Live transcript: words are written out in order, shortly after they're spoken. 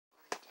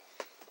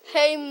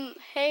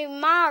Hey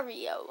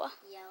Mario.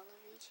 Yeah,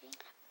 Luigi.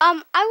 I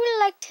would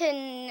like to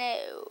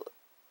know,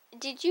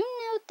 did you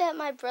know that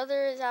my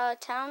brother is out of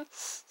town?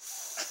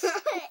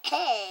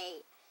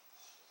 Hey.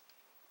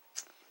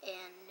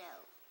 And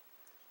no.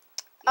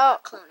 You're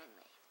not cloning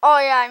me. Oh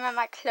yeah, I meant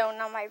my clone,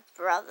 not my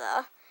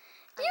brother.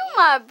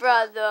 My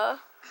brother.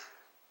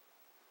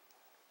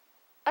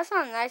 That's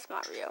not nice,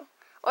 Mario.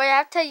 Oh yeah, I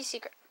have to tell you a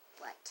secret.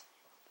 What?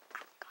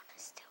 I'm gonna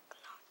still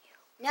clone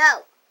you.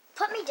 No.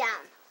 Put me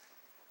down.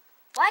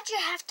 Why'd you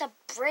have to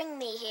bring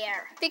me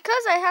here?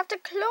 Because I have to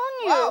clone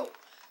you. Whoa.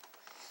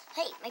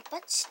 Hey, my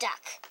butt's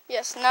stuck.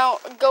 Yes, now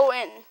go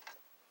in.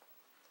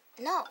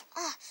 No.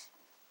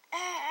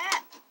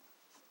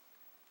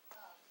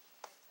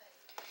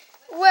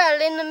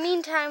 Well, in the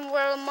meantime,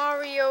 while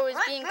Mario is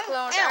being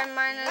cloned, I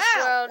might as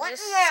well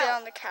just sit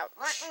on the couch.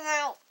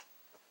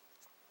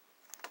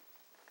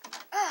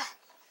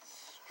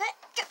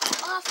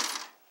 Get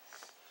off.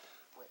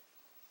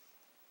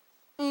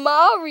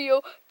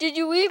 Mario, did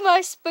you eat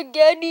my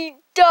spaghetti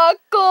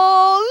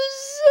tacos?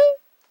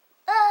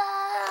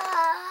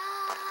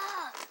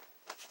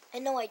 I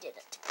know I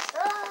didn't.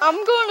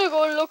 I'm gonna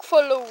go look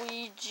for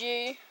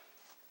Luigi.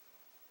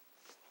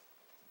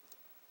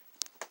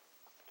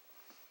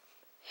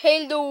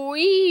 Hey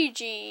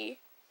Luigi.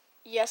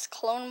 Yes,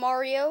 clone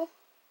Mario?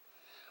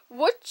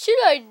 What should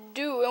I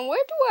do and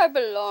where do I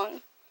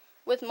belong?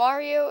 With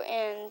Mario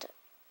and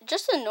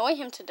just annoy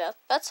him to death.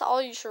 That's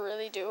all you should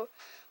really do.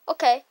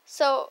 Okay,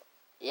 so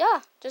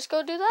yeah, just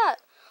go do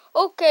that.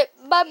 Okay,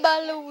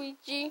 bye-bye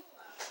Luigi.